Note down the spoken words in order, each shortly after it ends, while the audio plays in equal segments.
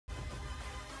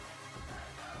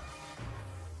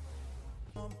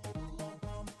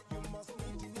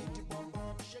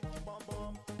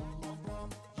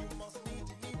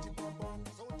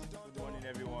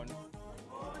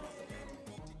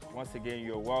Once again,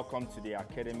 you're welcome to the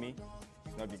Academy.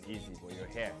 It's not been easy, but you're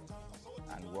here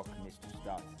and work needs to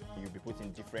start. You'll be put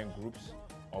in different groups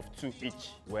of 2 each,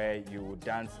 where you will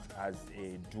dance as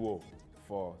a duo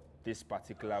for this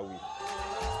particular week.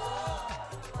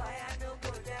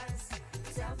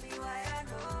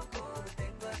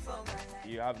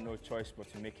 You have no choice but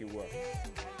to make it work.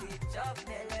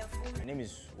 My name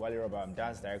is Wale Robert. I'm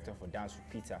dance director for Dance with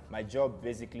Peter. My job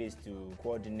basically is to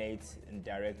coordinate and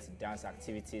direct dance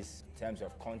activities in terms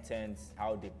of content,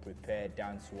 how they prepare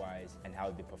dance-wise, and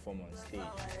how they perform on stage.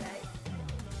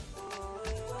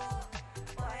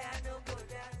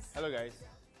 Hello guys.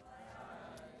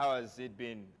 How has it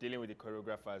been dealing with the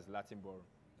choreographers Latin Ballroom?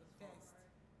 First.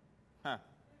 Huh.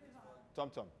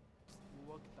 Tom.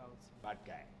 We worked it out. Bad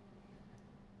guy.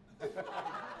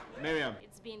 Miriam.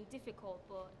 It's been difficult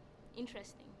but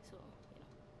interesting, so you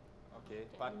know. Okay,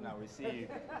 partner, we see you.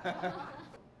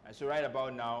 And so right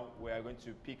about now, we are going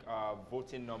to pick our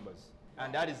voting numbers.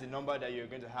 And that is the number that you're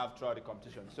going to have throughout the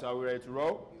competition. So are we ready to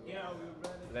roll? Yeah, we're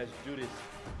ready. Let's do this.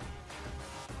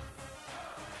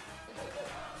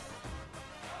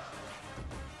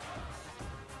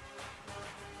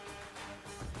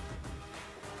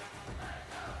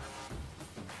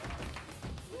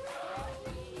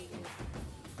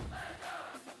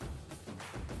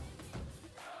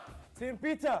 Team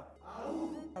Peter!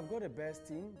 I've got the best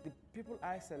team. The people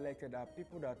I selected are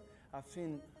people that I've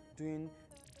seen doing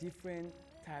different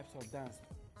types of dance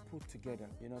put together,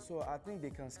 you know, so I think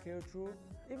they can scale through.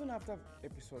 Even after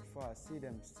episode 4, I see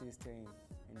them still staying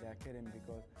in the academy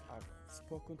because I've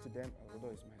spoken to them,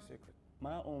 although it's my secret.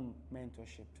 My own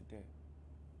mentorship today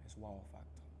is wow factor.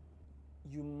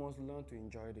 You must learn to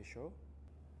enjoy the show.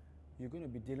 You're going to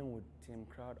be dealing with team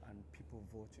crowd and people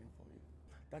voting for you.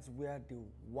 That's where the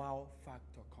wow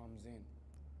factor comes in.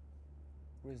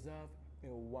 Reserve a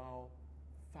wow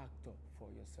factor for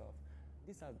yourself.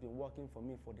 This has been working for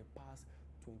me for the past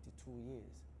 22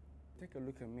 years. Take a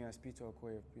look at me as Peter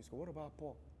Okoye of Pisco. What about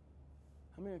Paul?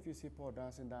 How many of you see Paul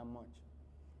dancing that much?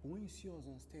 When you see us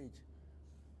on stage,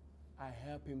 I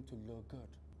help him to look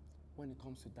good when it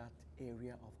comes to that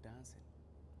area of dancing.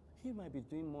 He might be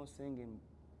doing more singing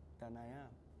than I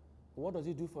am. But what does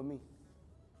he do for me?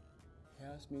 He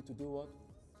helps me to do what?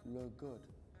 Look good.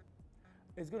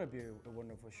 It's going to be a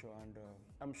wonderful show, and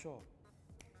I'm sure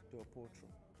they'll pull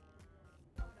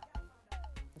through.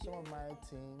 Some of my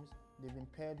teams, they've been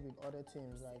paired with other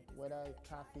teams, like whether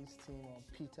Traffic's team or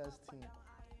Peter's team.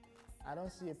 I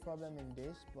don't see a problem in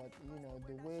this, but you know,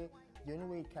 the only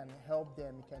way you can help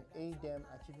them, you can aid them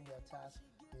achieving their task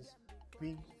is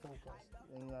big focus.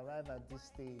 When you arrive at this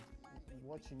stage,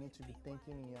 what you need to be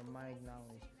thinking in your mind now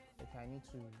is, okay, I need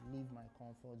to leave my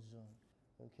comfort zone.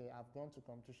 Okay, I've gone to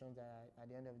competitions that at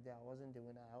the end of the day, I wasn't the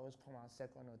winner. I always come out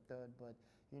second or third, but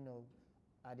you know,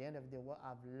 at the end of the day, what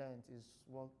I've learned is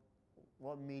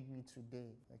what made me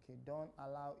today. Okay, don't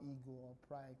allow ego or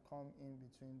pride come in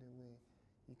between the way.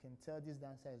 You can tell this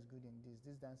dancer is good in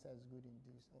this dancer is good in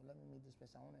this. Oh, let me meet this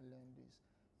person, I want to learn this.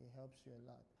 It helps you a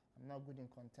lot. I'm not good in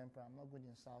contemporary, I'm not good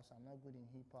in salsa, I'm not good in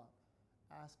hip hop.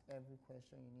 Ask every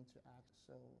question you need to ask.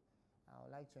 So I would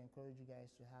like to encourage you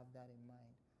guys to have that in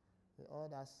mind. With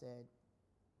all that said,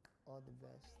 all the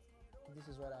best. This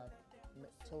is what I've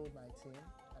told my team,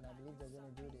 and I believe they're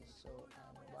going to do this. So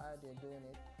while they're doing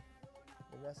it,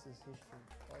 the rest is history.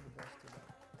 All the best to them.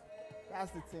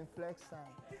 That's the Team Flex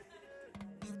sound.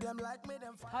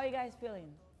 How are you guys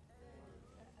feeling?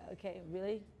 Okay,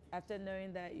 really? After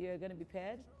knowing that you're going to be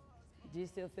paired, do you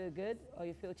still feel good or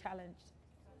you feel challenged?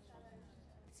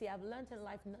 See, I've learned in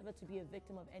life never to be a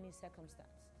victim of any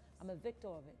circumstance. I'm a victor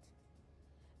of it.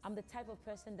 I'm the type of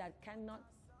person that cannot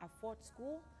afford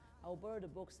school. I'll borrow the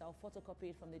books, I'll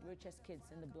photocopy it from the richest kids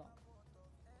in the block.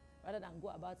 Rather than go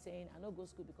about saying, I don't go to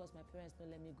school because my parents don't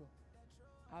let me go.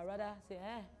 I'd rather say,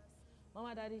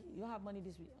 Mama, Daddy, you have money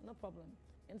this week, no problem.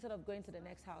 Instead of going to the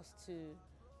next house to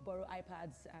borrow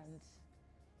iPads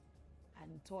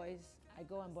and toys, I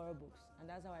go and borrow books. And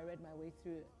that's how I read my way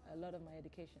through a lot of my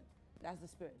education. That's the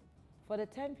spirit. For the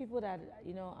 10 people that,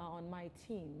 you know, are on my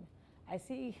team, I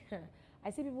see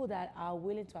people that are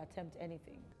willing to attempt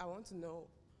anything. I want to know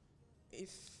if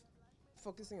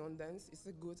focusing on dance is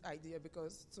a good idea,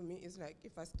 because to me it's like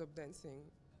if I stop dancing,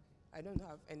 I don't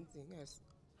have anything else.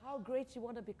 How great you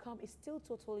want to become is still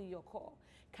totally your call.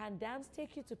 Can dance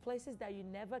take you to places that you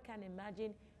never can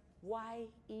imagine?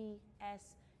 Y-E-S,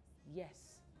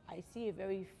 yes. I see a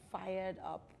very fired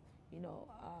up, you know,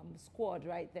 squad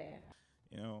right there.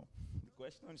 You know, the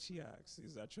question she asks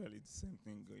is actually the same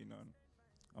thing going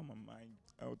on my mind.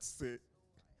 I would say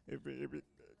every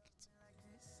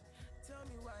Tell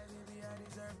me why, baby, I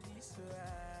deserve this.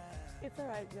 It's all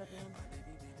right,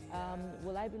 Vietnam.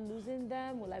 Will I be losing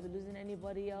them? Will I be losing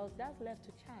anybody else? That's left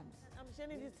to chance. I'm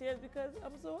shedding these tears because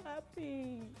I'm so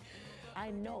happy. I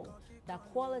know that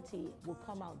quality will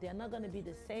come out. They're not going to be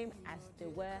the same as they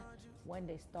were when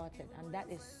they started, and that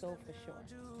is so for sure.